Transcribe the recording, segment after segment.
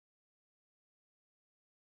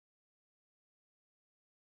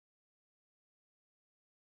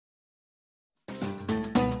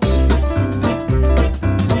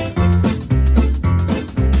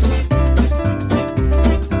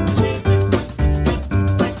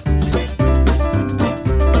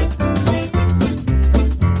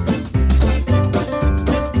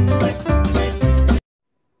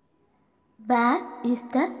is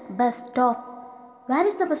the bus stop? Where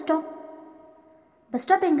is the bus stop? Bus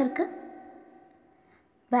stop எங்க இருக்கு?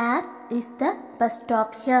 Where is the bus stop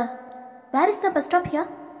here? Where is the bus stop here?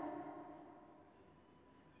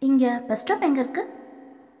 இங்க bus stop எங்க இருக்கு?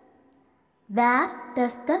 Where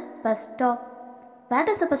does the bus stop? Where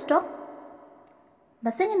does the bus stop?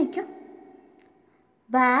 Bus எங்க நிக்கும்?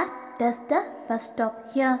 Where does the bus stop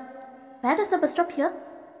here? Where does the bus stop here?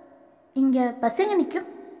 இங்க bus எங்க நிக்கும்?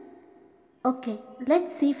 Okay,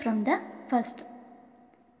 let's see from the first.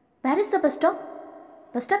 Where is the bus stop?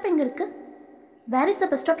 Bus stop எங்க இருக்கு? Where is the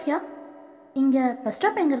bus stop here? இங்க bus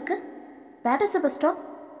stop எங்க இருக்கு? Where does the bus stop?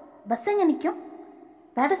 Bus எங்க நிக்கும்?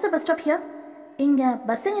 Where does the bus stop here? இங்க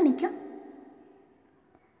bus எங்க நிக்கும்?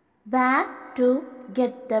 Where to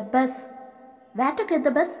get the bus? Where to get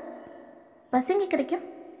the bus? Bus எங்க கிடைக்கும்?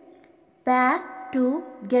 Where to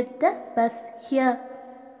get the bus here?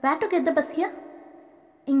 Where to get the bus here?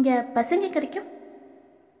 இங்க bus எங்க கிடைக்கும்?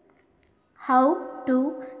 How to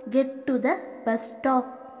get to the bus stop?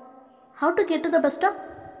 How to get to the bus stop?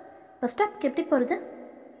 Bus stop எப்படி போறது?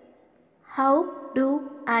 How do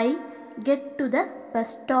I get to the bus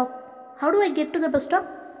stop? How do I get to the bus stop?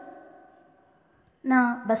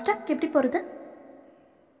 நான் bus stop எப்படி போறது?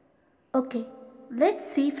 Okay, let's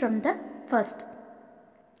see from the first.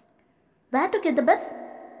 Where to get the bus?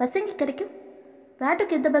 Bus எங்க கிடைக்கும்? Where to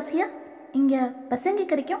get the bus here? இங்க bus எங்க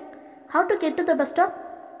கிடைக்கும்? How to get to the bus stop?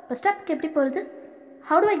 bus stop எப்படி போறது?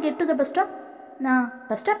 How do I get to the bus stop? நான்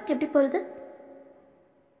bus stop எப்படி போறது?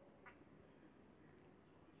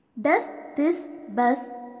 Does this bus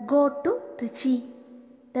go to Trichy?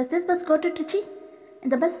 Does this bus go to Trichy?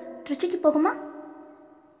 இந்த bus ட்ரிச்சிக்கு போகுமா?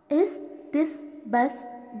 Is this bus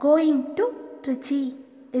going to Trichy?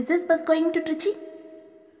 Is this bus going to Trichy?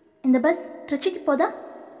 இந்த bus ட்ரிச்சிக்கு போதா?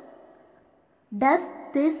 Does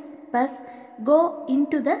this bus go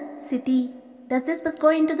into the city? Does this bus go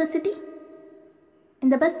into the city?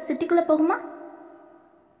 இந்த bus சிட்டிக்குள்ள போகுமா?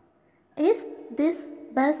 Is this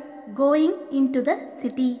bus going into the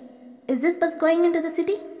city? Is this bus going into the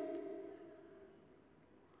city?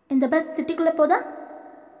 இந்த bus சிட்டிக்குள்ள போதா?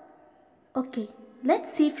 Okay, let's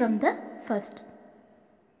see from the first.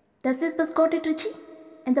 Does this bus go to Trichy?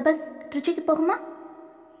 இந்த bus ட்ரிச்சிக்கு போகுமா?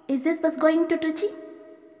 Is this bus going to Trichy?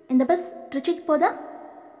 இந்த bus ட்ரிச்சிக்கு போதா?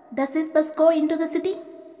 Does this bus go into the city?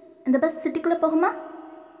 இந்த bus சிட்டிக்குள்ள போகுமா?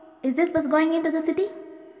 Is this bus going into the city?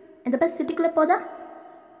 இந்த bus சிட்டிக்குள்ள போதா?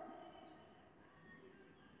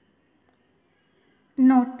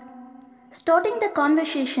 Note: starting the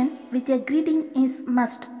conversation with a greeting is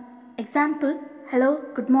must. Example: hello,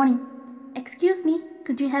 good morning. Excuse me,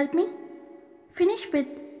 could you help me? Finish with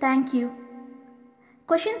thank you.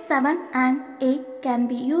 Questions 7 and 8 can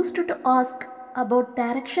be used to ask about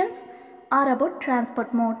directions or about transport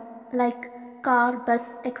mode like car, bus,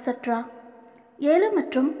 etc. 7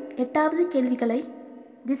 மற்றும் 8வது கேள்விகளை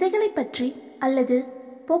திசைகளை பற்றி அல்லது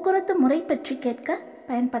போக்குவரத்து முறை பற்றி கேட்க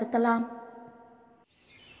பயன்படுத்தலாம்.